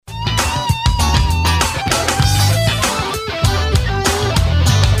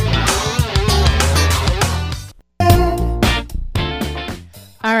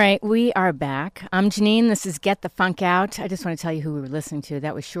right, we are back. I'm Janine. This is Get the Funk Out. I just want to tell you who we were listening to.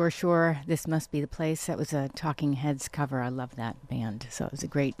 That was Sure Sure, This Must Be the Place. That was a Talking Heads cover. I love that band. So it was a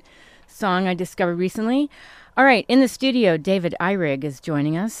great song I discovered recently. All right, in the studio, David Eyrig is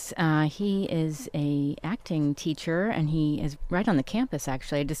joining us. He is a acting teacher, and he is right on the campus,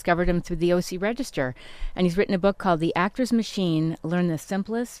 actually. I discovered him through the OC Register, and he's written a book called The Actor's Machine, Learn the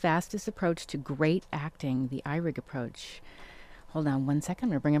Simplest, Fastest Approach to Great Acting, the Eyrig Approach. Hold on 1 second. I'm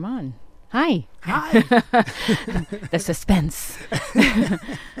going to bring him on. Hi. Hi. The suspense.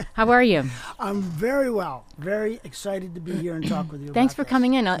 How are you? I'm very well. Very excited to be here and talk with you. Thanks for about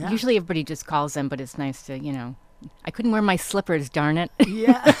coming in. Yeah. Usually everybody just calls in, but it's nice to, I couldn't wear my slippers, darn it. this.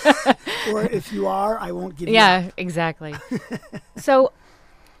 Yeah. Or if you are, I won't give you Yeah, exactly. So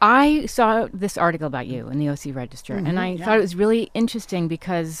I saw this article about you in the OC Register, and I thought it was really interesting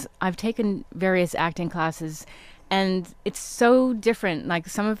because I've taken various acting classes. And it's so different. Like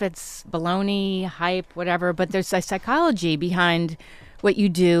some of it's baloney, hype, whatever, but there's a psychology behind what you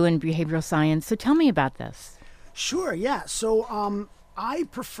do in behavioral science. So tell me about this. Sure, yeah. So I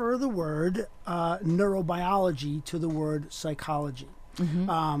prefer the word neurobiology to the word psychology.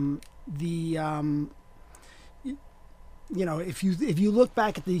 If you look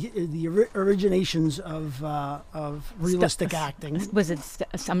back at the originations of realistic acting, Was it,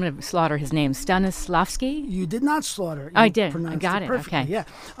 I'm going to slaughter his name, Stanislavski? you did not slaughter. I You did. I pronounced got it. perfectly, Okay. Yeah.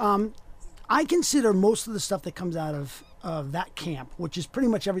 I consider most of the stuff that comes out of that camp, which is pretty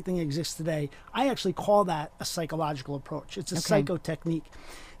much everything that exists today, I actually call that a psychological approach. It's a psychotechnique.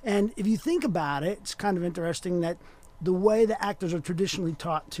 And if you think about it, it's kind of interesting that the way the actors are traditionally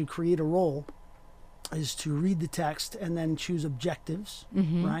taught to create a role is to read the text and then choose objectives,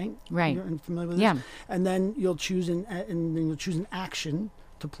 right? Right. You're familiar with this? Yeah. And then you'll choose an action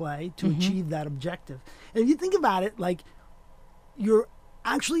to play to achieve that objective. And if you think about it, like you're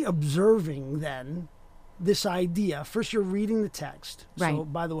actually observing then this idea. First, you're reading the text. Right. So,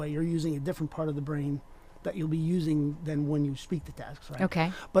 by the way, you're using a different part of the brain that you'll be using than when you speak the text, right?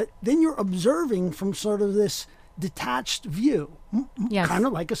 Okay. But then you're observing from sort of this detached view, Yes. kind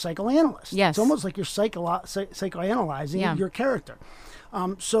of like a psychoanalyst. Yes. It's almost like you're psychoanalyzing Yeah. your character.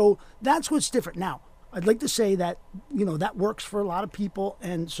 So that's what's different. Now, I'd like to say that, that works for a lot of people.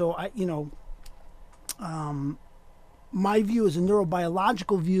 And so my view is a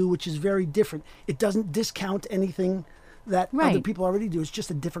neurobiological view, which is very different. It doesn't discount anything that other Right. people already do. It's just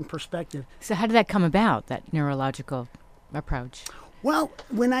a different perspective. So how did that come about, that neurological approach? Well,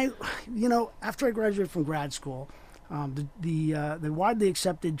 when after I graduated from grad school, the widely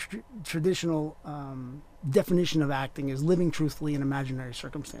accepted traditional definition of acting is living truthfully in imaginary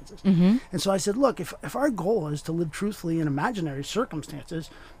circumstances. And so I said, look, if our goal is to live truthfully in imaginary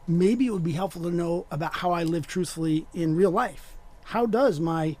circumstances, maybe it would be helpful to know about how I live truthfully in real life. How does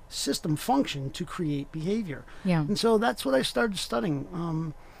my system function to create behavior? Yeah. And so that's what I started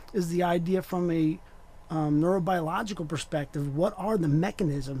studying, is the idea from a neurobiological perspective. What are the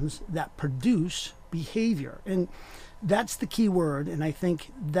mechanisms that produce behavior? And that's the key word. And I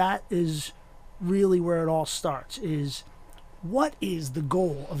think that is really where it all starts, is what is the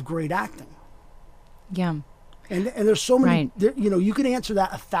goal of great acting? Yeah. And there's so many, Right. you can answer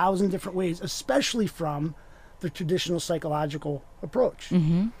that 1,000 different ways, especially from the traditional psychological approach.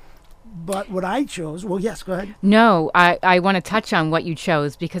 But what I chose, well, yes, go ahead. No, I want to touch on what you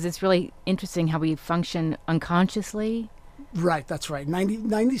chose because it's really interesting how we function unconsciously. Right, that's right.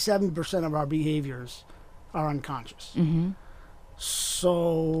 97% of our behaviors are unconscious.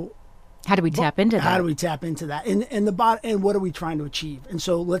 So How do we tap into that? how do we tap into that? And what are we trying to achieve? And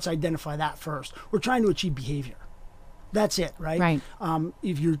so let's identify that first. We're trying to achieve behavior. That's it, right? Right.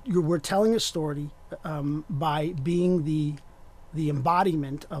 If we're telling a story by being the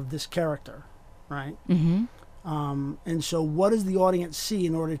embodiment of this character, right? And so what does the audience see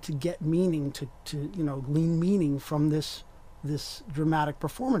in order to get meaning, to glean meaning from this dramatic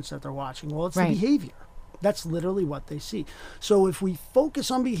performance that they're watching? Well, it's Right. the behavior. That's literally what they see. So if we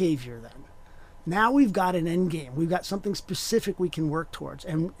focus on behavior, then now we've got an end game. We've got something specific we can work towards.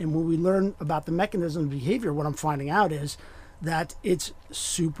 And when we learn about the mechanism of behavior, what I'm finding out is that it's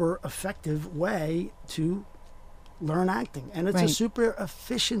super effective way to learn acting. And it's a Right. super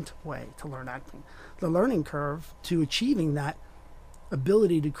efficient way to learn acting. The learning curve to achieving that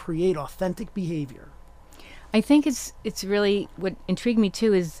ability to create authentic behavior. I think it's really what intrigued me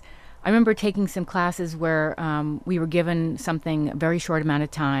too is I remember taking some classes where we were given something a very short amount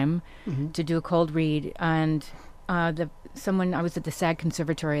of time to do a cold read, and I was at the SAG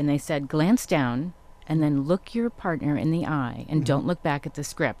Conservatory, and they said glance down and then look your partner in the eye and don't look back at the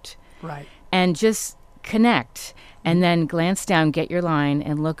script, Right. and just connect, and then glance down, get your line,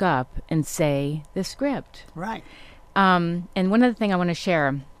 and look up and say the script. Right. And one other thing I want to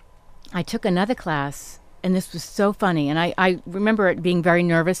share, I took another class, and this was so funny. And I remember it being very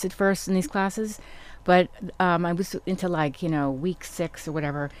nervous at first in these classes, but I was into week 6 or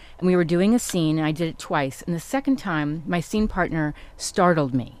whatever, and we were doing a scene, and I did it twice. And the second time, my scene partner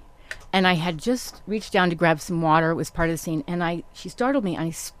startled me. And I had just reached down to grab some water. It was part of the scene. And she startled me, and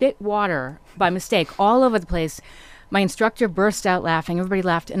I spit water by mistake all over the place. My instructor burst out laughing. Everybody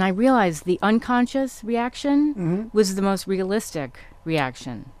laughed. And I realized the unconscious reaction was the most realistic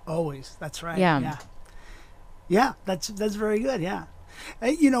reaction. Always. That's right. Yeah. Yeah, that's very good. Yeah.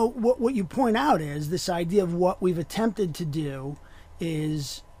 What you point out is this idea of what we've attempted to do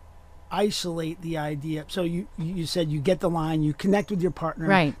is isolate the idea. So you said you get the line, you connect with your partner,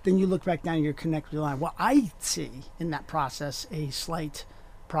 right? Then you look back down and you connect with the line. Well, I see in that process a slight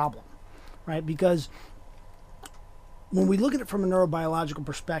problem, right? Because when we look at it from a neurobiological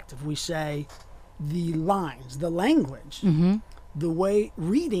perspective, we say the lines, the language, the way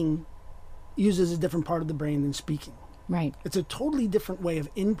reading uses a different part of the brain than speaking. Right. It's a totally different way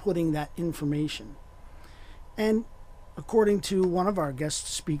of inputting that information. And according to one of our guest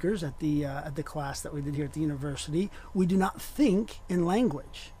speakers at the class that we did here at the university, we do not think in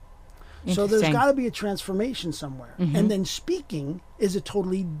language. So there's got to be a transformation somewhere. And then speaking is a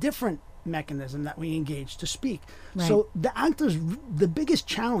totally different mechanism that we engage to speak. Right. So the biggest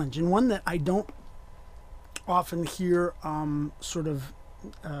challenge, and one that I don't often hear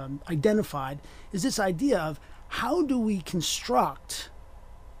identified, is this idea of how do we construct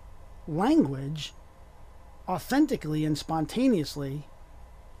language authentically and spontaneously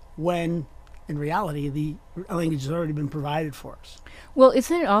when in reality the language has already been provided for us. Well,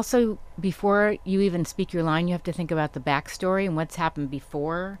 isn't it also before you even speak your line, you have to think about the backstory and what's happened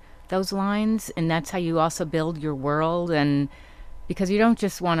before those lines, and that's how you also build your world, and because you don't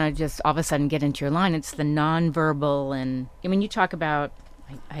just want to just all of a sudden get into your line, it's the nonverbal. And I mean, you talk about,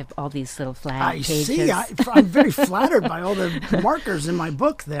 I have all these little flag pages. I see. I'm very flattered by all the markers in my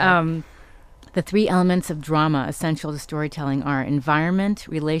book there. The 3 elements of drama essential to storytelling are environment,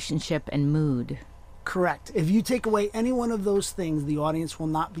 relationship, and mood. Correct. If you take away any one of those things, the audience will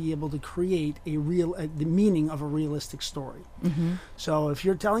not be able to create the meaning of a realistic story. So if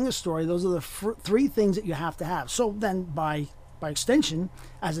you're telling a story, those are the 3 things that you have to have. So then by extension,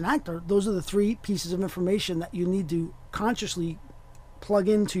 as an actor, those are the 3 pieces of information that you need to consciously plug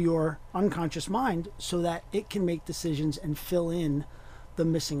into your unconscious mind so that it can make decisions and fill in the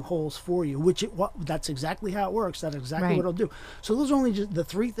missing holes for you, that's exactly how it works. That's exactly what it'll do. So those are only just the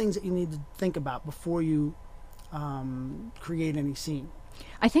 3 things that you need to think about before you create any scene.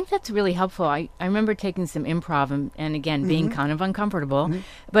 I think that's really helpful. I remember taking some improv and again, being kind of uncomfortable.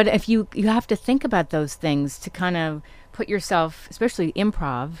 But if you have to think about those things to kind of put yourself, especially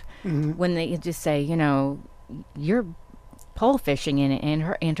improv, when they just say, you're pole fishing in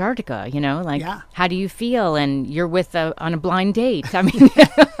Antarctica, how do you feel? And you're on a blind date.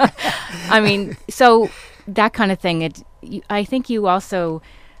 I mean, so that kind of thing. I think you also,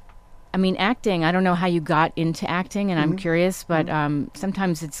 acting, I don't know how you got into acting, and I'm curious, but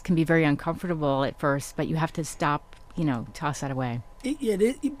sometimes it can be very uncomfortable at first, but you have to stop, toss that away.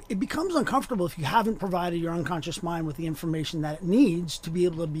 It becomes uncomfortable if you haven't provided your unconscious mind with the information that it needs to be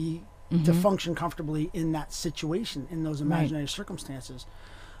able to to function comfortably in that situation, in those imaginary circumstances.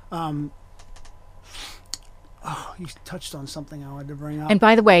 You touched on something I wanted to bring up. And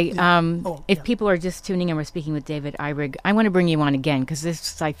by the way, if people are just tuning in, we're speaking with David Eyrig. I want to bring you on again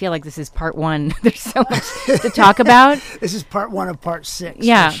because I feel like this is part 1. There's so much to talk about. This is part 1 of part 6.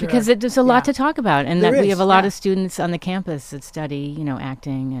 Yeah, sure. because there's a lot to talk about, and we have a lot of students on the campus that study,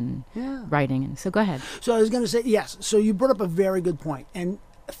 acting and writing. And so go ahead. So I was going to say, yes. So you brought up a very good point, and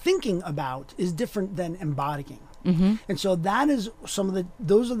thinking about is different than embodying. And so that is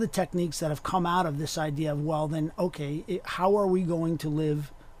those are the techniques that have come out of this idea of, well, then, okay, how are we going to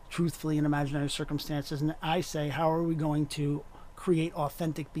live truthfully in imaginary circumstances? And I say, how are we going to create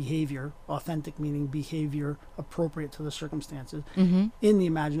authentic behavior, authentic meaning behavior appropriate to the circumstances in the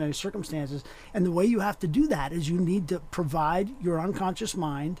imaginary circumstances? And the way you have to do that is you need to provide your unconscious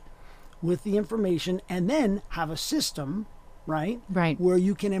mind with the information and then have a system, right, where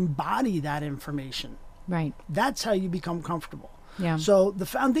you can embody that information. Right. That's how you become comfortable. Yeah. So the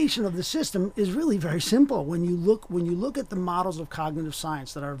foundation of the system is really very simple. When you look at the models of cognitive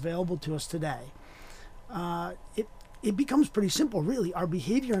science that are available to us today, it becomes pretty simple, really. Our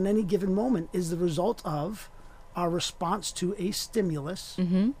behavior in any given moment is the result of our response to a stimulus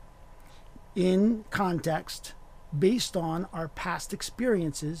in context based on our past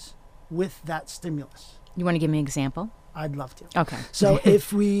experiences with that stimulus. You want to give me an example? I'd love to. Okay. So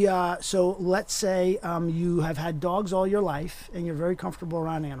if we, so let's say you have had dogs all your life and you're very comfortable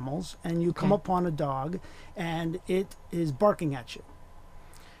around animals, and you come Okay. upon a dog and it is barking at you.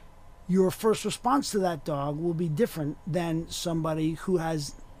 Your first response to that dog will be different than somebody who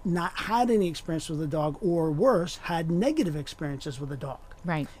has not had any experience with a dog, or worse, had negative experiences with a dog.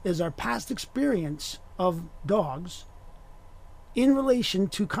 Right. Is our past experience of dogs in relation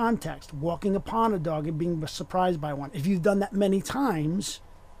to context, walking upon a dog and being surprised by one. If you've done that many times,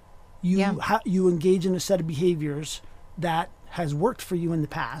 you Yeah. you engage in a set of behaviors that has worked for you in the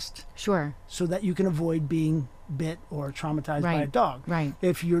past, Sure. so that you can avoid being bit or traumatized by a Right. dog. Right.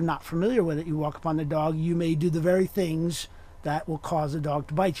 If you're not familiar with it, you walk upon the dog, you may do the very things that will cause the dog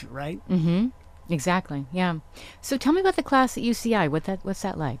to bite you, right? Mm-hmm. Exactly. Yeah. So tell me about the class at UCI. What's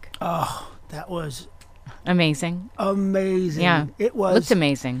that like? Oh, that was Amazing. amazing. Yeah. It was. Looked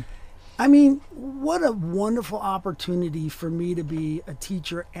amazing. I mean, what a wonderful opportunity for me to be a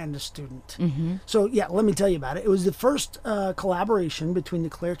teacher and a student. Mm-hmm. So, yeah, let me tell you about it. It was the first collaboration between the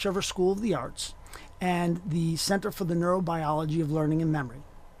Claire Trevor School of the Arts and the Center for the Neurobiology of Learning and Memory.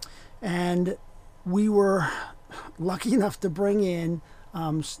 And we were lucky enough to bring in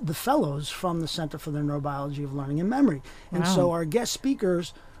the fellows from the Center for the Neurobiology of Learning and Memory. And Wow. so our guest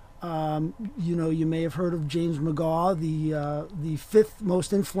speakers, you may have heard of James McGaw, the fifth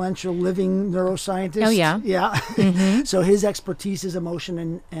most influential living neuroscientist. Oh, yeah. Yeah. Mm-hmm. So his expertise is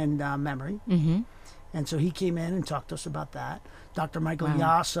emotion and memory. Mm-hmm. And so he came in and talked to us about that. Dr. Michael Wow.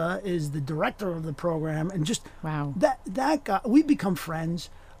 Yassa is the director of the program, and just Wow. that guy, we become friends.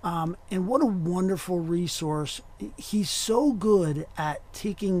 And what a wonderful resource. He's so good at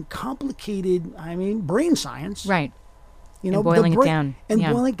taking complicated, brain science. Right. You And boiling it down. And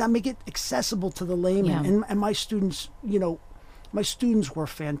Yeah. boiling it down, make it accessible to the layman. Yeah. And my students, my students were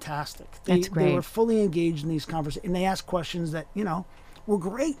fantastic. That's They great. were fully engaged in these conversations, and they asked questions that, were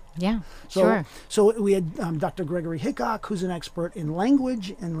great. Yeah. So, Sure. So we had Dr. Gregory Hickok, who's an expert in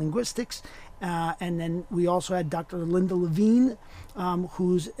language and linguistics. And then we also had Dr. Linda Levine,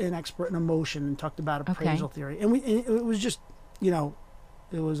 who's an expert in emotion, and talked about appraisal theory. And it was just, it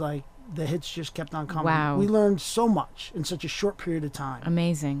was like the hits just kept on coming. Wow. We learned so much in such a short period of time.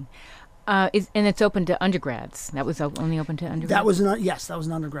 Amazing. And it's open to undergrads. That was only open to undergrads? That was that was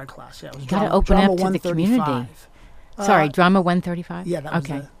an undergrad class. Yeah, it was Gotta drama, open drama up to the community. 135. Sorry, Drama 135? Yeah, that was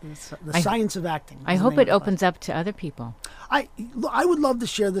okay. the science of acting. I was the hope name it of the class. opens up to other people. I would love to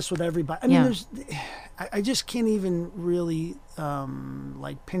share this with everybody. I mean, Yeah. I just can't even really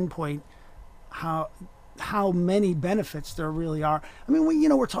pinpoint how many benefits there really are. I mean,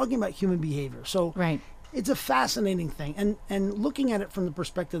 we're talking about human behavior, so Right. it's a fascinating thing, and looking at it from the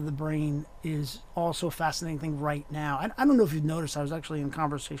perspective of the brain is also a fascinating thing right now. I don't know if you've noticed. I was actually in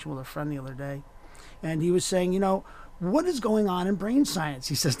conversation with a friend the other day, and he was saying, what is going on in brain science?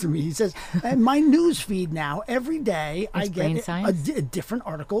 He says to me, and my news feed now, every day I brain get science? a different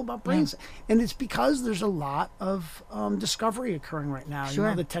article about brain science. And it's because there's a lot of discovery occurring right now.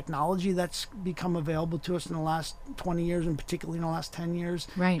 Sure. The technology that's become available to us in the last 20 years, and particularly in the last 10 years,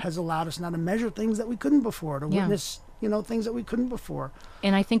 Right. has allowed us now to measure things that we couldn't before, to Yeah. witness, things that we couldn't before.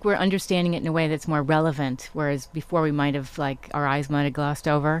 And I think we're understanding it in a way that's more relevant, whereas before we might have, our eyes might have glossed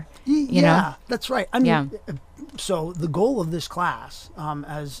over. You know? That's right. I mean, Yeah. So the goal of this class,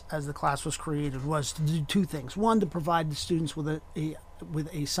 as the class was created, was to do two things. One, to provide the students with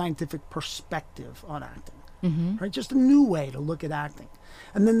a scientific perspective on acting, Mm-hmm. right? Just a new way to look at acting.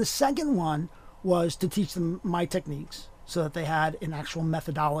 And then the second one was to teach them my techniques, so that they had an actual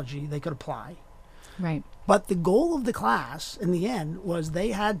methodology they could apply. Right. But the goal of the class, in the end, was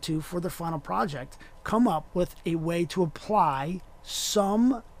they had to, for their final project, come up with a way to apply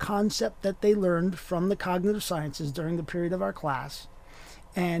some concept that they learned from the cognitive sciences during the period of our class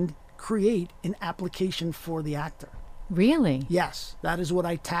and create an application for the actor. Really? Yes, that is what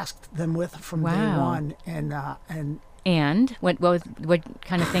I tasked them with from day Wow. one. And what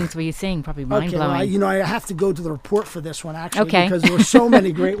kind of things were you seeing? Probably mind Okay, well, blowing. I have to go to the report for this one actually, Okay. because there were so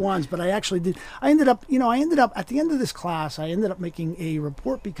many great ones. But I actually did. I ended up at the end of this class, I ended up making a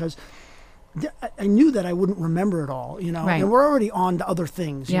report because I knew that I wouldn't remember it all, Right. and we're already on to other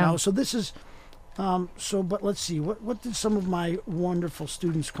things, Yeah. So this is, but let's see, what did some of my wonderful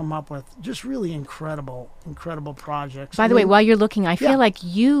students come up with? Just really incredible projects. By the way, while you're looking, I feel Yeah. like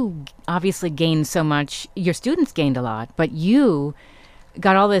you obviously gained so much. Your students gained a lot, but you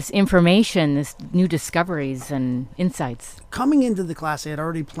got all this information, this new discoveries and insights. Coming into the class, I had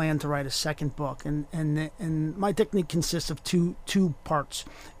already planned to write a second book, and my technique consists of two parts.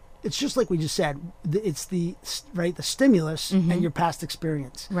 it's just like we just said. It's the stimulus and your past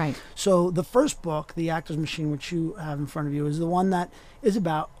experience. Right. So the first book, The Actor's Machine, which you have in front of you, is the one that is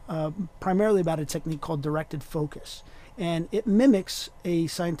about primarily about a technique called directed focus, and it mimics a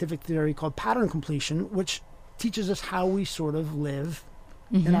scientific theory called pattern completion, which teaches us how we sort of live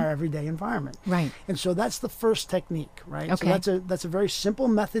in our everyday environment. Right. And so that's the first technique, right? Okay. So that's a very simple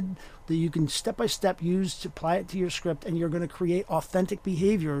method that you can step by step use to apply it to your script, and you're going to create authentic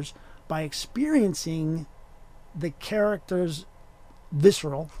behaviors by experiencing the character's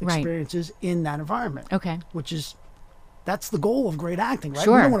visceral experiences in that environment. Okay. Which is that's the goal of great acting, right?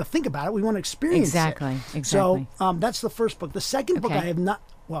 Sure. We don't want to think about it. We want to experience Exactly. it. Exactly. So that's the first book. The second book Okay. I have not,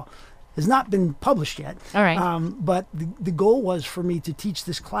 has not been published yet. All right. But the goal was for me to teach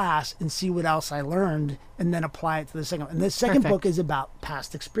this class and see what else I learned and then apply it to the second one. And the second Perfect. book is about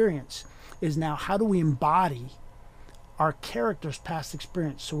past experience, is now how do we embody our character's past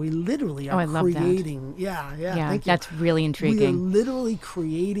experience? So we literally are I love that. creating. Yeah, thank you. That's really We are intriguing. literally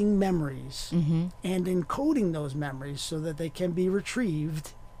creating memories Mm-hmm. and encoding those memories so that they can be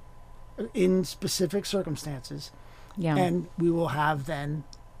retrieved in specific circumstances. Yeah. And we will have then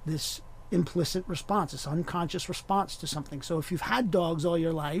this implicit response, this unconscious response to something. So if you've had dogs all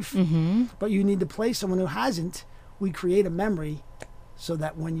your life, but you need to play someone who hasn't, we create a memory so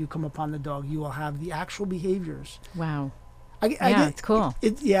that when you come upon the dog, you will have the actual behaviors. Wow. Yeah, It's cool.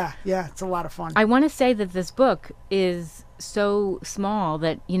 Yeah, it's a lot of fun. I want to say that this book is so small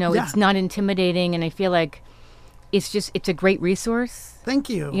that, Yeah. it's not intimidating, and I feel like it's a great resource, Thank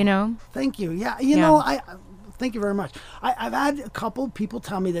you. Thank you. Yeah, you Yeah. know, I thank you very much. I've had a couple people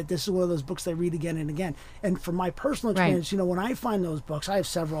tell me that this is one of those books they read again and again. And from my personal Right. experience, when I find those books, I have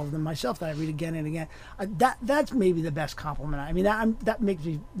several of them myself that I read again and again. That's maybe the best compliment. I mean, that makes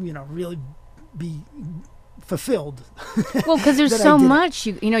me, really be fulfilled. Well, because there's that I so did it. much,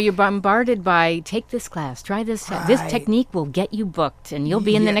 you're bombarded by, take this class, try this. This Right. technique will get you booked, and you'll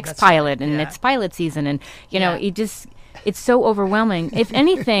be in the Yeah, next that's pilot, and yeah. it's pilot season, and Yeah. it's so overwhelming. If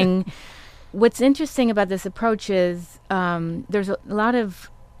anything, what's interesting about this approach is there's a lot of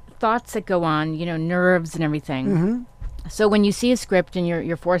thoughts that go on, nerves and everything. Mm-hmm. So when you see a script and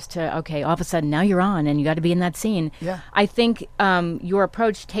you're forced to, okay, all of a sudden now you're on and you got to be in that scene. Yeah. I think your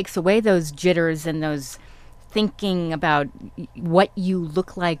approach takes away those jitters and those thinking about what you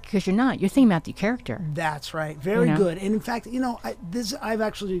look like, because you're thinking about the character. That's right. Very You know? good. And in fact, I've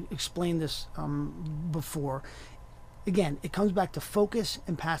actually explained this before. Again, it comes back to focus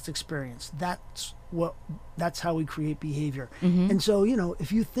and past experience. That's how we create behavior. Mm-hmm. And so,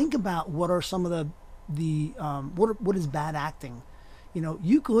 if you think about what are some of what is bad acting,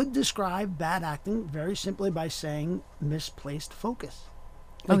 you could describe bad acting very simply by saying misplaced focus.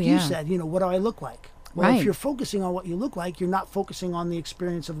 Like you yeah. said, what do I look like? Well, Right. if you're focusing on what you look like, you're not focusing on the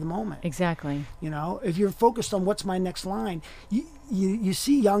experience of the moment. Exactly. If you're focused on what's my next line, you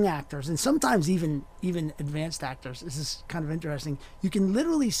see young actors, and sometimes even advanced actors. This is kind of interesting. You can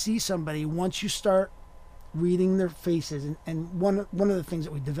literally see somebody once you start reading their faces. And one of the things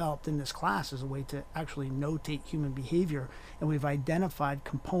that we developed in this class is a way to actually notate human behavior, and we've identified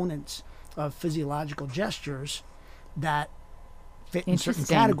components of physiological gestures that fit in certain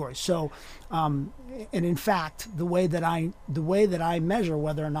Interesting. categories. So, and in fact, the way that I measure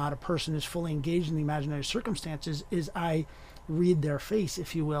whether or not a person is fully engaged in the imaginary circumstances is I read their face,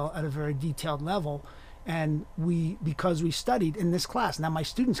 if you will, at a very detailed level. And because we studied in this class, now my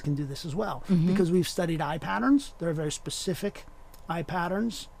students can do this as well, because we've studied eye patterns. There are very specific eye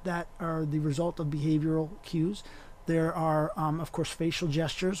patterns that are the result of behavioral cues. There are, of course, facial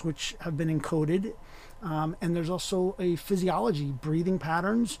gestures, which have been encoded. And there's also a physiology, breathing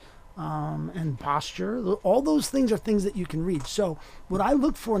patterns, and posture. All those things are things that you can read. So what I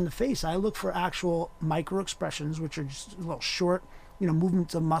look for in the face, I look for actual micro expressions, which are just little short,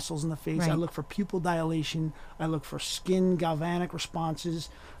 movements of muscles in the face. I Right. look for pupil dilation. I look for skin galvanic responses,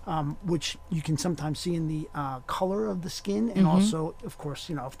 which you can sometimes see in the color of the skin, and also, of course,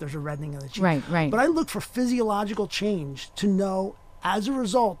 if there's a reddening of the cheek. Right. But I look for physiological change to know, as a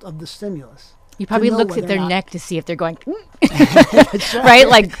result of the stimulus. You probably know looked at whether their or not- neck to see if they're going, That's right?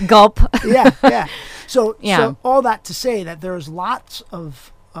 Like gulp. yeah. So Yeah. all that to say that there's lots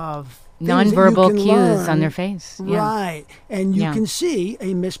of things that you Nonverbal can cues learn, on their face. Yeah. right? And you Yeah. can see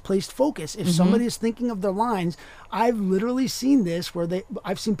a misplaced focus if somebody is thinking of their lines. I've literally seen this where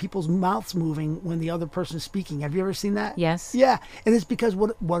I've seen people's mouths moving when the other person is speaking. Have you ever seen that? Yes. Yeah, and it's because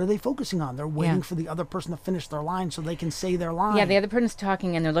what are they focusing on? They're waiting Yeah. for the other person to finish their line so they can say their line. Yeah, the other person's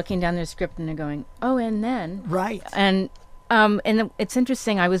talking and they're looking down their script and they're going, oh, and then. right. And it's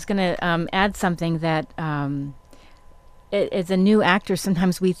interesting. I was going to add something that as a new actor,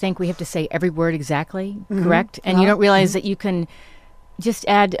 sometimes we think we have to say every word exactly correct, and you don't realize that you can just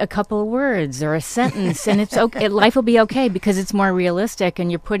add a couple of words or a sentence, and it's okay. Life will be okay because it's more realistic,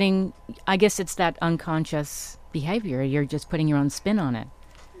 and you're putting. I guess it's that unconscious behavior. You're just putting your own spin on it,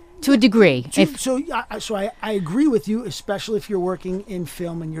 to a degree. So I agree with you, especially if you're working in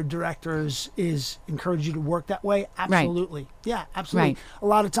film and your directors is encourage you to work that way. Absolutely, yeah, absolutely. Right. A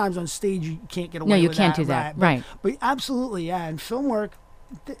lot of times on stage you can't get away. No, you with can't that, do that. Right. Right. But absolutely, yeah. In film work,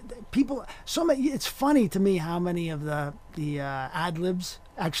 people. So many. It's funny to me how many of the ad libs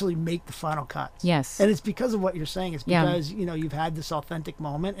actually make the final cuts. Yes. And it's because of what you're saying. It's Yeah. because you've had this authentic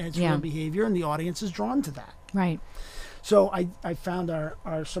moment and it's Yeah. real behavior, and the audience is drawn to that. Right. So I found our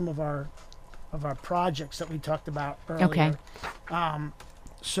some of our projects that we talked about earlier. Okay.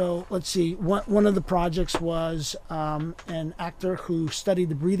 So let's see. One of the projects was an actor who studied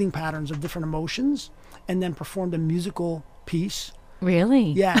the breathing patterns of different emotions and then performed a musical piece.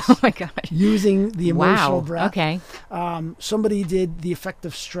 Really? Yes. Oh my gosh. Using the emotional Wow. breath. Okay. Somebody did the effect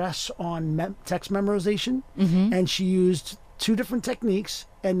of stress on text memorization, and she used 2 different techniques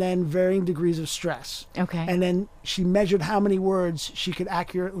and then varying degrees of stress. Okay. And then she measured how many words she could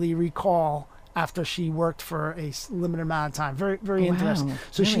accurately recall after she worked for a limited amount of time. Very, very Wow, interesting.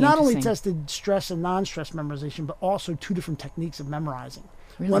 So really she not only interesting. tested stress and non-stress memorization, but also 2 different techniques of memorizing.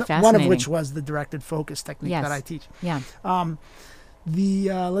 Really One of fascinating. which was the directed focus technique Yes. that I teach. Yeah.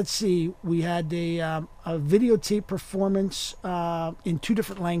 Let's see, we had a videotape performance in 2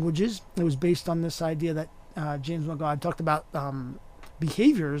 different languages. It was based on this idea that James McGraw talked about.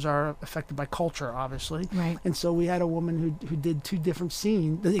 Behaviors are affected by culture, obviously. Right. And so we had a woman who did 2 different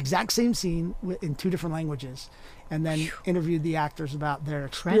scenes, the exact same scene in 2 different languages, and then interviewed the actors about their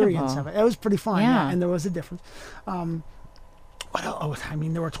experience Incredible. of it. It was pretty fun, Yeah. and there was a difference. What else? Oh, I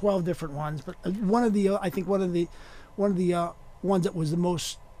mean, there were 12 different ones, but one of the ones that was the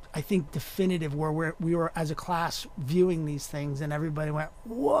most, I think, definitive, where we were as a class viewing these things, and everybody went,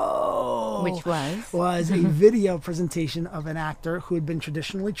 "Whoa!" Which was a video presentation of an actor who had been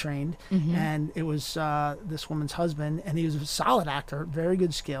traditionally trained, and it was this woman's husband, and he was a solid actor, very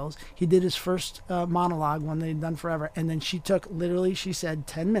good skills. He did his first monologue, one they'd done forever, and then she took literally, she said,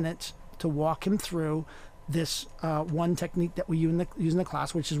 10 minutes to walk him through this one technique that we use in the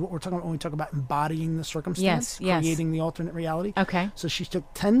class, which is what we're talking about when we talk about embodying the circumstance, Yes. creating the alternate reality. Okay. So she took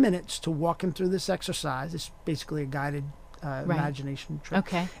 10 minutes to walk him through this exercise. It's basically a guided imagination trick.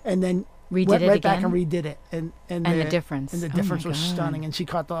 Okay. And then Redid went it right back again? and redid it. And the difference. And the Oh difference my was God. stunning. And she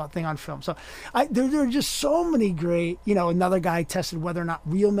caught the thing on film. So there are just so many great, another guy tested whether or not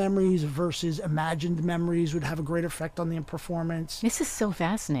real memories versus imagined memories would have a greater effect on the performance. This is so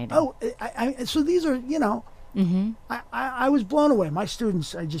fascinating. Oh, so these are, I was blown away. My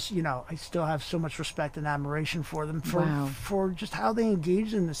students, I still have so much respect and admiration for them for just how they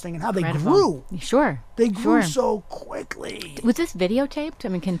engaged in this thing and how they grew. Sure. They grew Sure. so quickly. Was this videotaped? I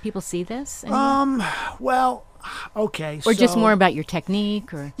mean, can people see this? Well, okay. Or just so- more about your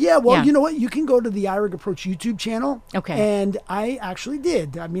technique? Or Yeah, well, Yeah. you know what? You can go to the IRIG Approach YouTube channel. Okay. And I actually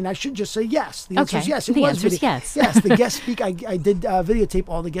did. I mean, I should just say yes. The answer is Okay. yes. It The was answer is video. yes. Yes, the guest speak. I did videotape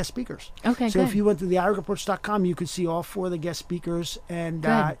all the guest speakers. Okay, So good. if you went to the irigapproach.com, you could see all 4 of the guest speakers, and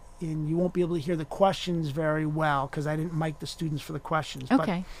Good. and you won't be able to hear the questions very well because I didn't mic the students for the questions.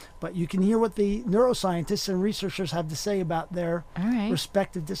 Okay. But you can hear what the neuroscientists and researchers have to say about their All right.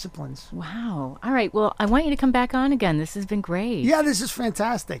 respective disciplines. Wow. All right. Well, I want you to come back on again. This has been great. Yeah, this is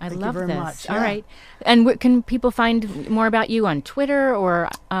fantastic. I Thank love you very this. much. All Yeah. right. And can people find more about you on Twitter or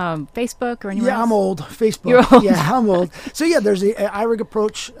Facebook or anywhere Yeah, else? I'm old. Facebook. You're old. Yeah, I'm old. So yeah, there's a IRIG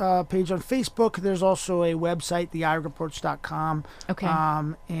Approach page on Facebook. There's also a website, theirigapproach.com. Okay.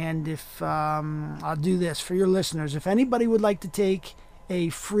 And if I'll do this for your listeners, if anybody would like to take a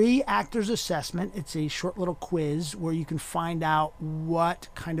free actor's assessment, it's a short little quiz where you can find out what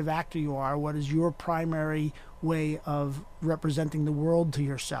kind of actor you are, what is your primary way of representing the world to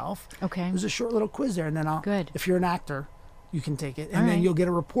yourself. Okay. There's a short little quiz there, and then Good. if you're an actor, you can take it, and All then right. you'll get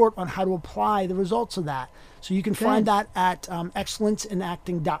a report on how to apply the results of that. So you can find that at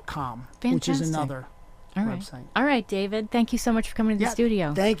excellenceinacting.com, which is Fantastic. another All right. website. All right, David. Thank you so much for coming to the Yeah,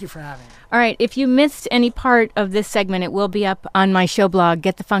 studio. Thank you for having me. All right. If you missed any part of this segment, it will be up on my show blog,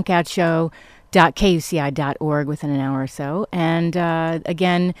 getthefunkoutshow.kuci.org within an hour or so. And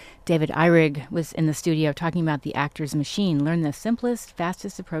again, David Eyrig was in the studio talking about the actor's machine. Learn the simplest,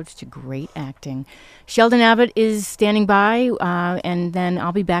 fastest approach to great acting. Sheldon Abbott is standing by, and then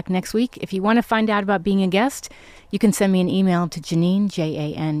I'll be back next week. If you want to find out about being a guest, you can send me an email to Janine,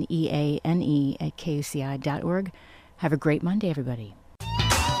 Janeane, @kuci.org. Have a great Monday, everybody.